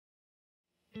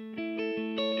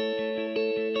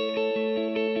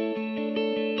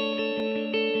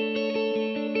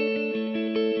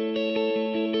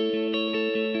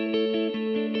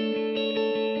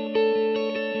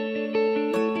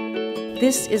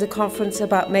This is a conference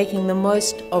about making the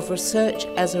most of research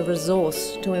as a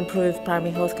resource to improve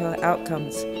primary healthcare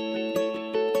outcomes.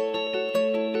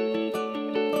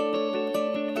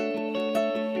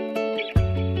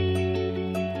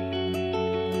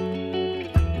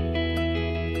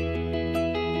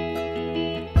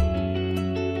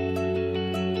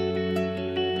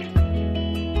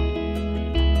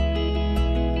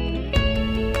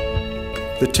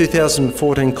 The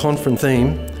 2014 conference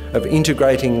theme of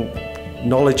integrating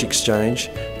knowledge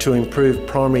exchange to improve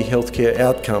primary healthcare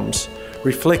outcomes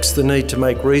reflects the need to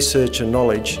make research and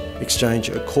knowledge exchange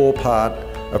a core part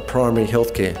of primary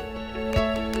healthcare.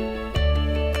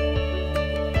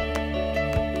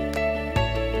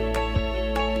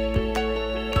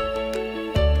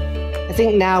 I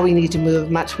think now we need to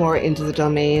move much more into the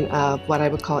domain of what I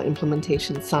would call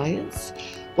implementation science.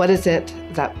 What is it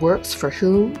that works for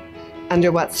whom?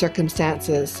 Under what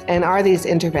circumstances, and are these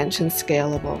interventions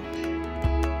scalable?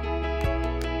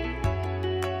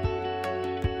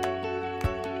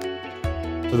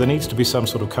 So there needs to be some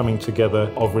sort of coming together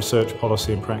of research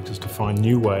policy and practice to find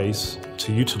new ways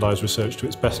to utilise research to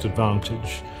its best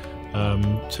advantage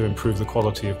to improve the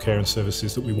quality of care and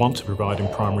services that we want to provide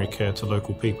in primary care to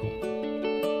local people.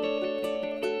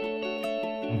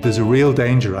 There's a real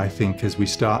danger, I think, as we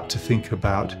start to think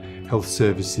about health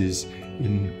services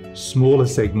in smaller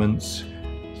segments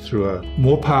through a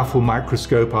more powerful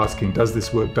microscope asking, does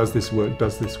this work, does this work,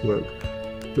 does this work?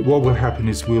 That what will happen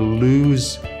is we'll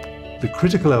lose the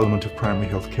critical element of primary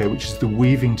health care, which is the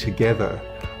weaving together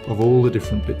of all the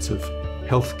different bits of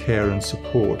health care and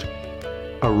support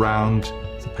around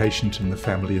the patient and the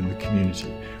family and the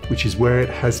community, which is where it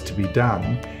has to be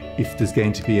done if there's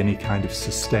going to be any kind of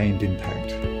sustained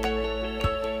impact.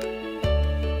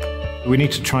 We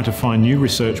need to try to find new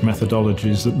research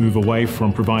methodologies that move away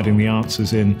from providing the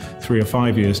answers in 3 or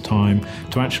 5 years' time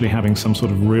to actually having some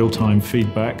sort of real-time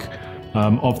feedback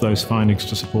of those findings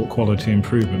to support quality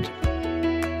improvement.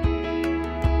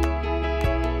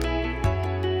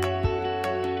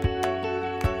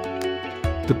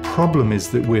 The problem is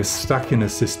that we're stuck in a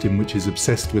system which is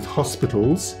obsessed with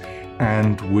hospitals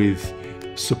and with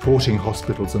supporting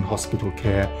hospitals and hospital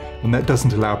care, and that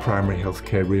doesn't allow primary health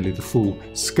care really the full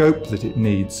scope that it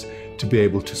needs to be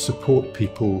able to support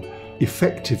people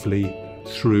effectively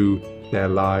through their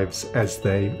lives as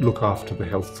they look after the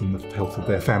health and the health of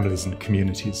their families and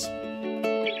communities.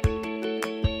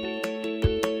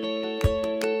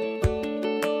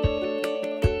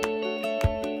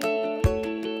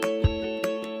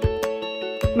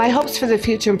 My hopes for the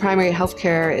future in primary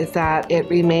healthcare is that it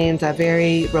remains a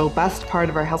very robust part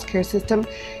of our healthcare system.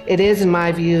 It is, in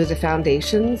my view, the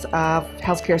foundations of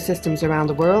healthcare systems around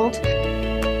the world.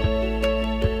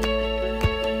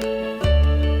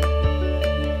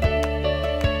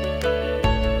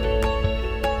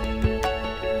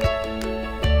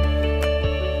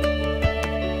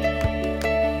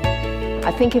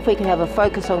 I think if we can have a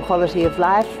focus on quality of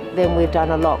life, then we've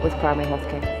done a lot with primary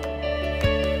healthcare.